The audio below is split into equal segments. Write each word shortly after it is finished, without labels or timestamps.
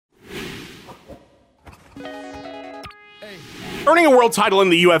Earning a world title in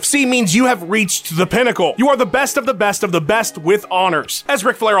the UFC means you have reached the pinnacle. You are the best of the best of the best with honors. As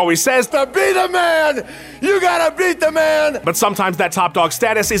Ric Flair always says, to be the man, you gotta beat the man. But sometimes that top dog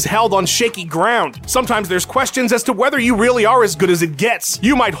status is held on shaky ground. Sometimes there's questions as to whether you really are as good as it gets.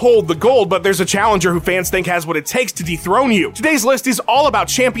 You might hold the gold, but there's a challenger who fans think has what it takes to dethrone you. Today's list is all about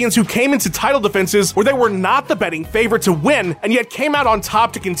champions who came into title defenses where they were not the betting favorite to win, and yet came out on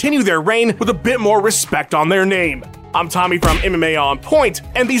top to continue their reign with a bit more respect on their name. I'm Tommy from MMA On Point,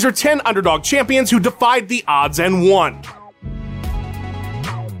 and these are 10 underdog champions who defied the odds and won.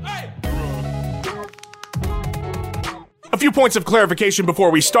 A few points of clarification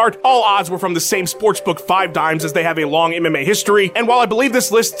before we start. All odds were from the same sportsbook 5 Dimes, as they have a long MMA history, and while I believe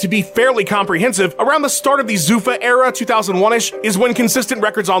this list to be fairly comprehensive, around the start of the Zuffa era, 2001-ish, is when consistent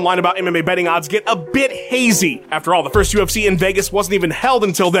records online about MMA betting odds get a bit hazy. After all, the first UFC in Vegas wasn't even held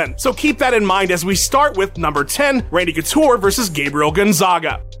until then, so keep that in mind as we start with number 10, Randy Couture versus Gabriel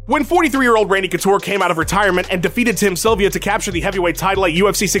Gonzaga. When 43-year-old Randy Couture came out of retirement and defeated Tim Sylvia to capture the heavyweight title at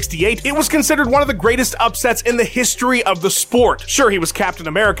UFC 68, it was considered one of the greatest upsets in the history of the sport. Sure, he was Captain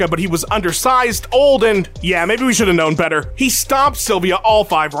America, but he was undersized, old, and yeah, maybe we should have known better. He stomped Sylvia all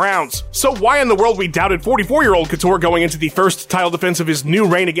 5 rounds. So why in the world we doubted 44-year-old Couture going into the first title defense of his new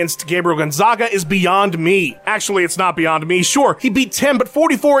reign against Gabriel Gonzaga is beyond me. Actually, it's not beyond me. Sure, he beat Tim, but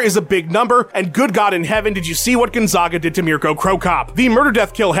 44 is a big number, and good God in heaven, did you see what Gonzaga did to Mirko Cro Cop? The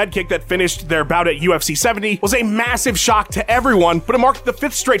murder-death-kill head kick that finished their bout at UFC 70 was a massive shock to everyone, but it marked the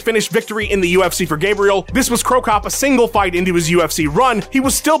 5th straight finish victory in the UFC for Gabriel. This was Cro Cop a single fight into his UFC run. He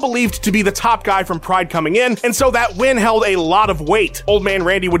was still believed to be the top guy from Pride coming in, and so that win held a lot of weight. Old man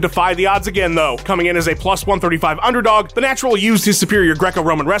Randy would defy the odds again though. Coming in as a plus 135 underdog, the Natural used his superior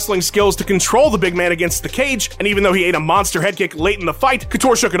Greco-Roman wrestling skills to control the big man against the cage, and even though he ate a monster head kick late in the fight,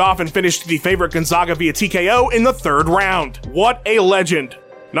 Couture shook it off and finished the favorite Gonzaga via TKO in the 3rd round. What a legend.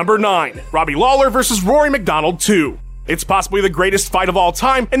 Number 9, Robbie Lawler versus Rory MacDonald 2. It's possibly the greatest fight of all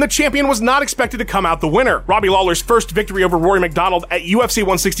time, and the champion was not expected to come out the winner. Robbie Lawler's first victory over Rory MacDonald at UFC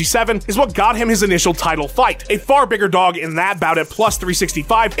 167 is what got him his initial title fight. A far bigger dog in that bout at plus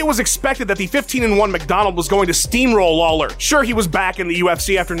 365, it was expected that the 15-1 MacDonald was going to steamroll Lawler. Sure, he was back in the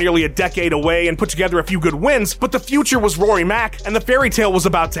UFC after nearly a decade away and put together a few good wins, but the future was Rory Mac, and the fairy tale was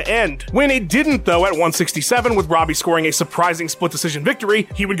about to end. When it didn't, though, at 167, with Robbie scoring a surprising split decision victory,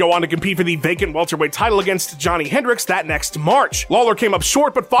 he would go on to compete for the vacant welterweight title against Johnny Hendricks that next March. Lawler came up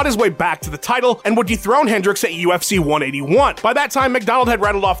short but fought his way back to the title and would dethrone Hendricks at UFC 181. By that time, MacDonald had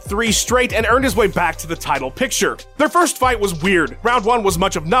rattled off 3 straight and earned his way back to the title picture. Their first fight was weird. Round 1 was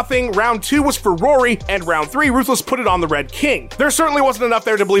much of nothing, round 2 was for Rory, and round 3, Ruthless put it on the Red King. There certainly wasn't enough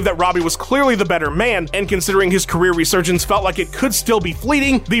there to believe that Robbie was clearly the better man, and considering his career resurgence felt like it could still be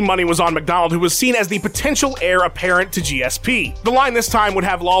fleeting, the money was on MacDonald, who was seen as the potential heir apparent to GSP. The line this time would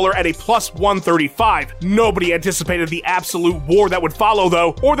have Lawler at a plus 135. Nobody anticipated the absolute war that would follow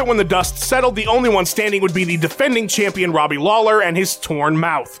though, or that when the dust settled, the only one standing would be the defending champion Robbie Lawler and his torn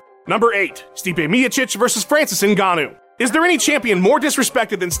mouth. Number 8, Stipe Miocic versus Francis Ngannou. Is there any champion more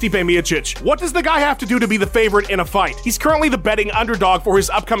disrespected than Stipe Miocic? What does the guy have to do to be the favorite in a fight? He's currently the betting underdog for his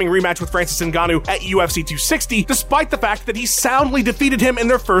upcoming rematch with Francis Ngannou at UFC 260, despite the fact that he soundly defeated him in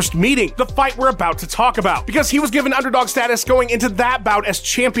their first meeting, the fight we're about to talk about, because he was given underdog status going into that bout as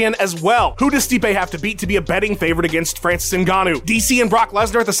champion as well. Who does Stipe have to beat to be a betting favorite against Francis Ngannou? DC and Brock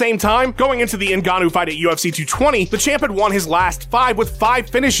Lesnar at the same time? Going into the Ngannou fight at UFC 220, the champ had won his last 5 with 5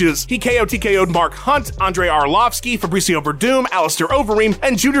 finishes. He KO'd Mark Hunt, Andrei Arlovsky, Fabricio Verdum, Alistair Overeem,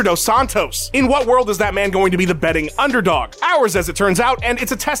 and Junior Dos Santos. In what world is that man going to be the betting underdog? Ours, as it turns out, and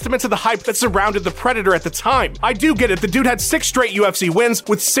it's a testament to the hype that surrounded the Predator at the time. I do get it, the dude had 6 straight UFC wins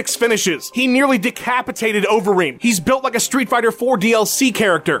with 6 finishes. He nearly decapitated Overeem. He's built like a Street Fighter 4 DLC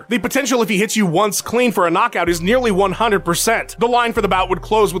character. The potential if he hits you once clean for a knockout is nearly 100%. The line for the bout would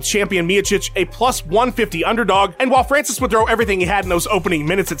close with champion Miocic a plus 150 underdog, and while Francis would throw everything he had in those opening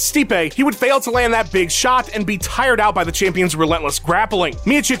minutes at Stipe, he would fail to land that big shot and be tired out by the champion's relentless grappling.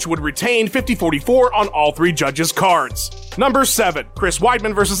 Miocic would retain 50-44 on all 3 judges' cards. Number 7, Chris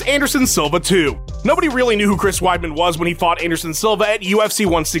Weidman versus Anderson Silva 2. Nobody really knew who Chris Weidman was when he fought Anderson Silva at UFC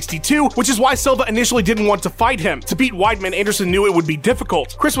 162, which is why Silva initially didn't want to fight him. To beat Weidman, Anderson knew it would be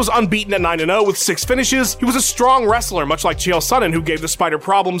difficult. Chris was unbeaten at 9-0 with 6 finishes. He was a strong wrestler, much like Chael Sonnen, who gave the Spider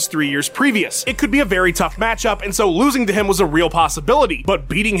problems 3 years previous. It could be a very tough matchup, and so losing to him was a real possibility, but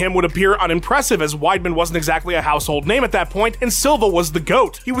beating him would appear unimpressive as Weidman wasn't exactly a household name at that point, and Silva was the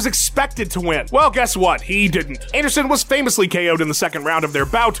GOAT. He was expected to win. Well, guess what? He didn't. Anderson was famously KO'd in the second round of their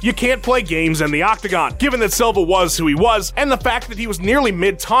bout. You can't play games in the octagon. Given that Silva was who he was, and the fact that he was nearly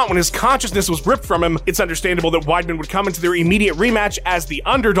mid-taunt when his consciousness was ripped from him, it's understandable that Weidman would come into their immediate rematch as the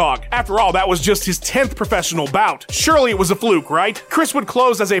underdog. After all, that was just his 10th professional bout. Surely it was a fluke, right? Chris would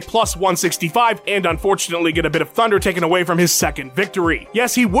close as a plus 165 and unfortunately get a bit of thunder taken away from his second victory.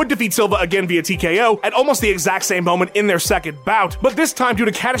 Yes, he would defeat Silva again via TKO at almost the exact same moment in their second bout, but this time due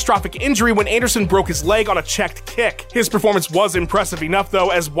to catastrophic injury when Anderson broke his leg on a checked kick. His performance was impressive enough though,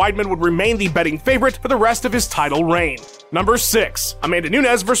 as Weidman would remain the betting favorite for the rest of his title reign. Number 6. Amanda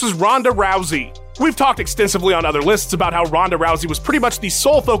Nunes versus Ronda Rousey. We've talked extensively on other lists about how Ronda Rousey was pretty much the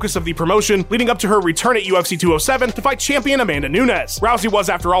sole focus of the promotion leading up to her return at UFC 207 to fight champion Amanda Nunes. Rousey was,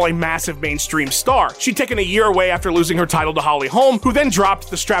 after all, a massive mainstream star. She'd taken a year away after losing her title to Holly Holm, who then dropped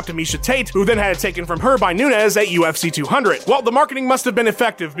the strap to Miesha Tate, who then had it taken from her by Nunes at UFC 200. Well, the marketing must have been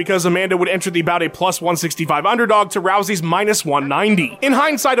effective because Amanda would enter the bout a plus 165 underdog to Rousey's minus 190. In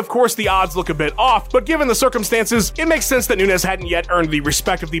hindsight, of course, the odds look a bit off, but given the circumstances, it makes sense that Nunes hadn't yet earned the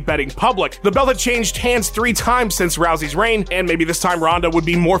respect of the betting public. The belt had changed hands 3 times since Rousey's reign, and maybe this time Ronda would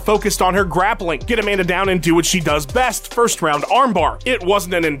be more focused on her grappling, get Amanda down and do what she does best, first round armbar. It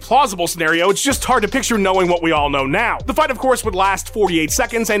wasn't an implausible scenario, it's just hard to picture knowing what we all know now. The fight, of course, would last 48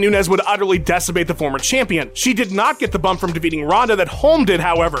 seconds, and Nunes would utterly decimate the former champion. She did not get the bump from defeating Ronda that Holm did,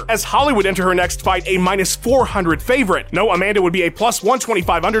 however, as Holly would enter her next fight a minus 400 favorite. No, Amanda would be a plus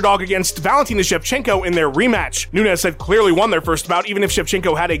 125 underdog against Valentina Shevchenko in their rematch. Nunes had clearly won their first bout, even if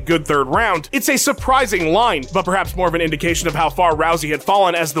Shevchenko had a good third round. It's a surprising line, but perhaps more of an indication of how far Rousey had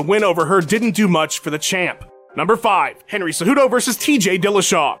fallen, as the win over her didn't do much for the champ. Number 5. Henry Cejudo versus TJ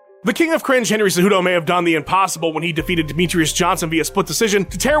Dillashaw. The king of cringe, Henry Cejudo, may have done the impossible when he defeated Demetrius Johnson via split decision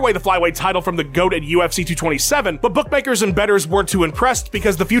to tear away the flyweight title from the GOAT at UFC 227, but bookmakers and bettors weren't too impressed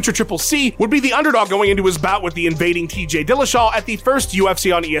because the future Triple C would be the underdog going into his bout with the invading TJ Dillashaw at the first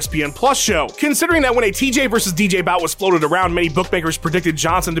UFC on ESPN Plus show. Considering that when a TJ versus DJ bout was floated around, many bookmakers predicted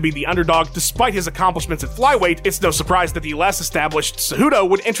Johnson to be the underdog despite his accomplishments at flyweight, it's no surprise that the less established Cejudo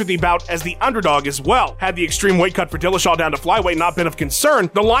would enter the bout as the underdog as well. Had the extreme weight cut for Dillashaw down to flyweight not been of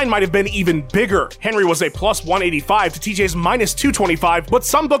concern, the line might have been even bigger. Henry was a plus 185 to TJ's minus 225, but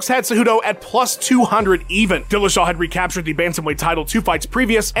some books had Cejudo at plus 200 even. Dillashaw had recaptured the bantamweight title 2 fights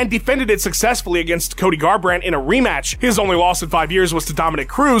previous and defended it successfully against Cody Garbrandt in a rematch. His only loss in 5 years was to Dominic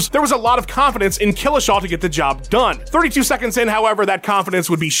Cruz. There was a lot of confidence in Dillashaw to get the job done. 32 seconds in, however, that confidence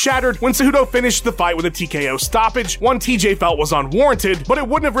would be shattered when Cejudo finished the fight with a TKO stoppage, one TJ felt was unwarranted, but it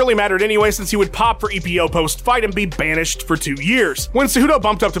wouldn't have really mattered anyway since he would pop for EPO post-fight and be banished for 2 years. When Cejudo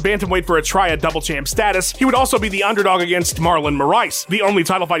bumped up to bantamweight for a triad double champ status, he would also be the underdog against Marlon Moraes. The only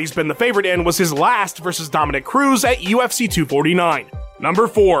title fight he's been the favorite in was his last versus Dominic Cruz at UFC 249. Number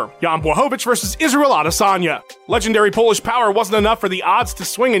 4. Jan Blachowicz versus Israel Adesanya. Legendary Polish power wasn't enough for the odds to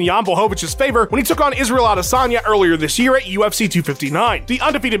swing in Jan Blachowicz' favor when he took on Israel Adesanya earlier this year at UFC 259. The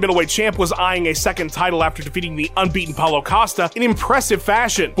undefeated middleweight champ was eyeing a second title after defeating the unbeaten Paulo Costa in impressive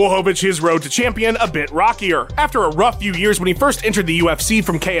fashion. Blachowicz, his road to champion, a bit rockier. After a rough few years when he first entered the UFC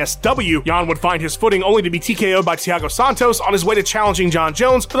from KSW, Jan would find his footing only to be TKO'd by Thiago Santos on his way to challenging John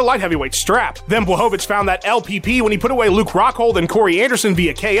Jones for the light heavyweight strap. Then Blachowicz found that LPP when he put away Luke Rockhold and Corey Anderson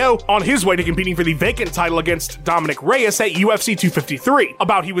via KO on his way to competing for the vacant title against Dominic Reyes at UFC 253, a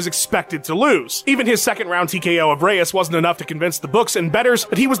bout he was expected to lose. Even his second round TKO of Reyes wasn't enough to convince the books and bettors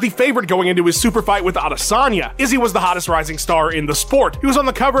that he was the favorite going into his super fight with Adesanya. Izzy was the hottest rising star in the sport. He was on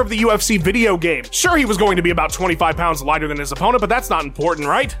the cover of the UFC video game. Sure, he was going to be about 25 pounds lighter than his opponent, but that's not important,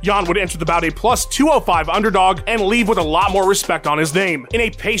 right? Jan would enter the bout a plus 205 underdog and leave with a lot more respect on his name. In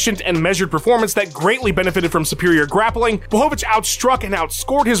a patient and measured performance that greatly benefited from superior grappling, Blachowicz outstruck and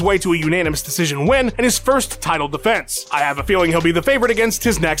outscored his way to a unanimous decision win and his first title defense. I have a feeling he'll be the favorite against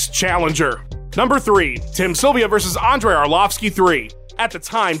his next challenger. Number 3. Tim Sylvia versus Andrei Arlovski 3. At the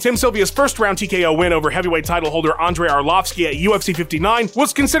time, Tim Sylvia's first-round TKO win over heavyweight title holder Andrei Arlovski at UFC 59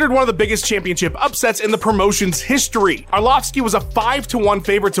 was considered one of the biggest championship upsets in the promotion's history. Arlovski was a 5-1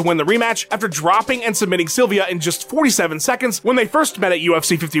 favorite to win the rematch after dropping and submitting Sylvia in just 47 seconds when they first met at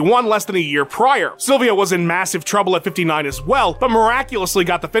UFC 51 less than a year prior. Sylvia was in massive trouble at 59 as well, but miraculously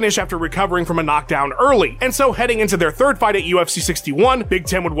got the finish after recovering from a knockdown early. And so heading into their third fight at UFC 61, Big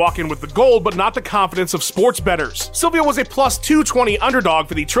Tim would walk in with the gold, but not the confidence of sports bettors. Sylvia was a plus 220 underdog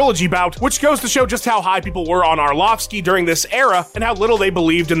for the trilogy bout, which goes to show just how high people were on Arlovsky during this era and how little they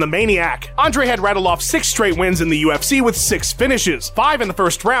believed in the Maniac. Andre had rattled off 6 straight wins in the UFC with 6 finishes, 5 in the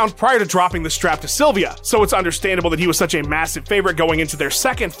first round prior to dropping the strap to Sylvia, so it's understandable that he was such a massive favorite going into their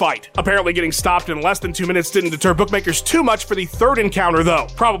second fight. Apparently getting stopped in less than 2 minutes didn't deter bookmakers too much for the third encounter though,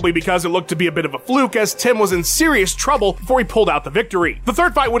 probably because it looked to be a bit of a fluke as Tim was in serious trouble before he pulled out the victory. The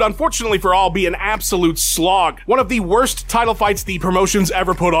third fight would unfortunately for all be an absolute slog, one of the worst title fights the promotion's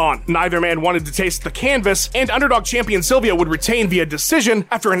ever put on. Neither man wanted to taste the canvas, and underdog champion Sylvia would retain via decision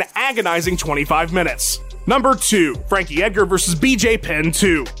after an agonizing 25 minutes. Number 2, Frankie Edgar vs. BJ Penn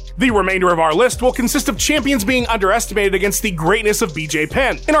 2. The remainder of our list will consist of champions being underestimated against the greatness of BJ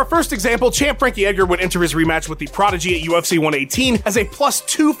Penn. In our first example, champ Frankie Edgar would enter his rematch with the Prodigy at UFC 118 as a plus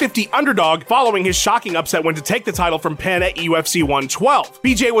 250 underdog following his shocking upset when to take the title from Penn at UFC 112.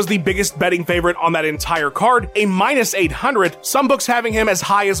 BJ was the biggest betting favorite on that entire card, a minus 800, some books having him as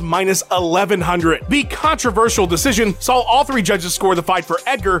high as minus 1100. The controversial decision saw all 3 judges score the fight for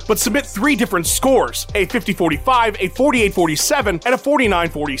Edgar, but submit 3 different scores, a 50-45, a 48-47, and a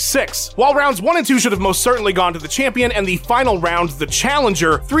 49-46. While rounds 1 and 2 should have most certainly gone to the champion and the final round the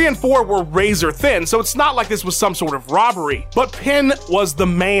challenger, 3 and 4 were razor thin, so it's not like this was some sort of robbery. But Penn was the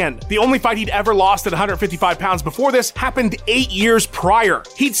man. The only fight he'd ever lost at 155 pounds before this happened 8 years prior.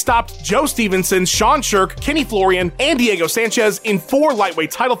 He'd stopped Joe Stevenson, Sean Shirk, Kenny Florian, and Diego Sanchez in 4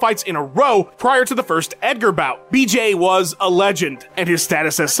 lightweight title fights in a row prior to the first Edgar bout. BJ was a legend, and his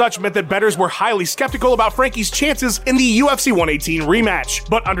status as such meant that bettors were highly skeptical about Frankie's chances in the UFC 118 rematch.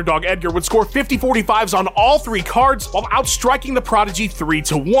 But underdog Edgar would score 50-45s on all 3 cards while outstriking the Prodigy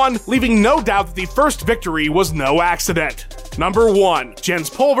 3-1, leaving no doubt that the first victory was no accident. Number 1, Jens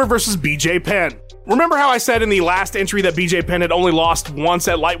Pulver vs. BJ Penn. Remember how I said in the last entry that BJ Penn had only lost once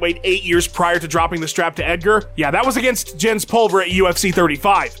at lightweight 8 years prior to dropping the strap to Edgar? Yeah, that was against Jens Pulver at UFC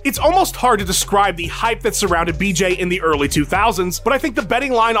 35. It's almost hard to describe the hype that surrounded BJ in the early 2000s, but I think the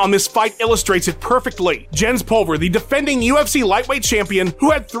betting line on this fight illustrates it perfectly. Jens Pulver, the defending UFC lightweight champion,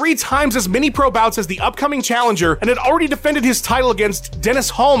 who had 3 times as many pro bouts as the upcoming challenger and had already defended his title against Dennis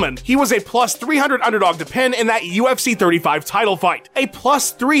Hallman. He was a plus 300 underdog to Penn in that UFC 35 title fight. A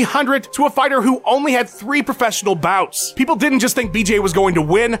plus 300 to a fighter who only had 3 professional bouts. People didn't just think BJ was going to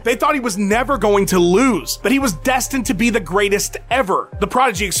win, they thought he was never going to lose, that he was destined to be the greatest ever. The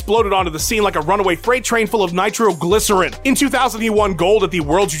Prodigy exploded onto the scene like a runaway freight train full of nitroglycerin. In 2000, he won gold at the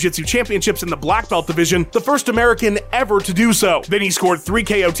World Jiu-Jitsu Championships in the black belt division, the first American ever to do so. Then he scored 3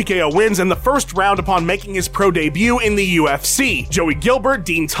 KO TKO wins in the first round upon making his pro debut in the UFC. Joey Gilbert,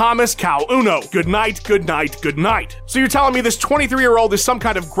 Dean Thomas, Cal Uno. Good night, good night, good night. So you're telling me this 23-year-old is some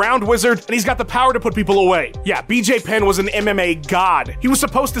kind of ground wizard and he's got the power to put people away? Yeah, BJ Penn was an MMA god. He was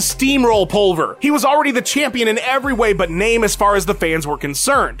supposed to steamroll Pulver. He was already the champion in every way but name as far as the fans were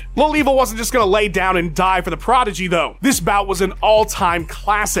concerned. Lil Evil wasn't just gonna lay down and die for the Prodigy though. This bout was an all-time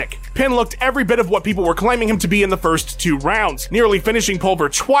classic. Penn looked every bit of what people were claiming him to be in the first 2 rounds, nearly finishing Pulver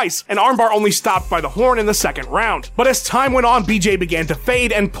twice, an armbar only stopped by the horn in the second round. But as time went on, BJ began to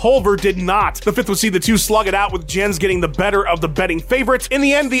fade and Pulver did not. The fifth would see the 2 slug it out with Jens getting the better of the betting favorite. In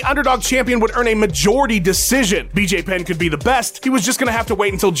the end, the underdog champion would earn a majority decision. BJ Penn could be the best, he was just gonna have to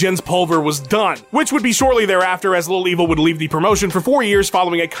wait until Jens Pulver was done, which would be shortly thereafter as Lil Evil would leave the promotion for 4 years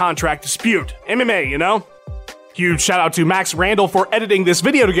following a contract dispute. MMA, you know? Huge shout out to Max Randall for editing this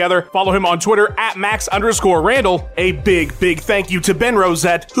video together. Follow him on Twitter at Max_Randall. A big thank you to Ben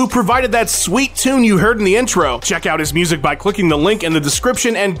Rosette, who provided that sweet tune you heard in the intro. Check out his music by clicking the link in the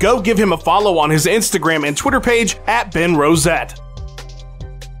description and go give him a follow on his Instagram and Twitter page at Ben Rosette.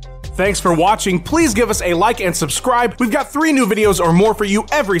 Thanks for watching. Please give us a like and subscribe. We've got 3 new videos or more for you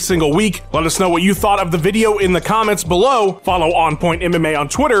every single week. Let us know what you thought of the video in the comments below. Follow On Point MMA on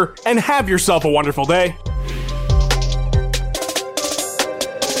Twitter and have yourself a wonderful day.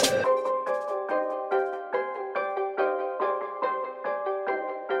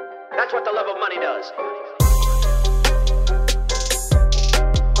 That's what the love of money does.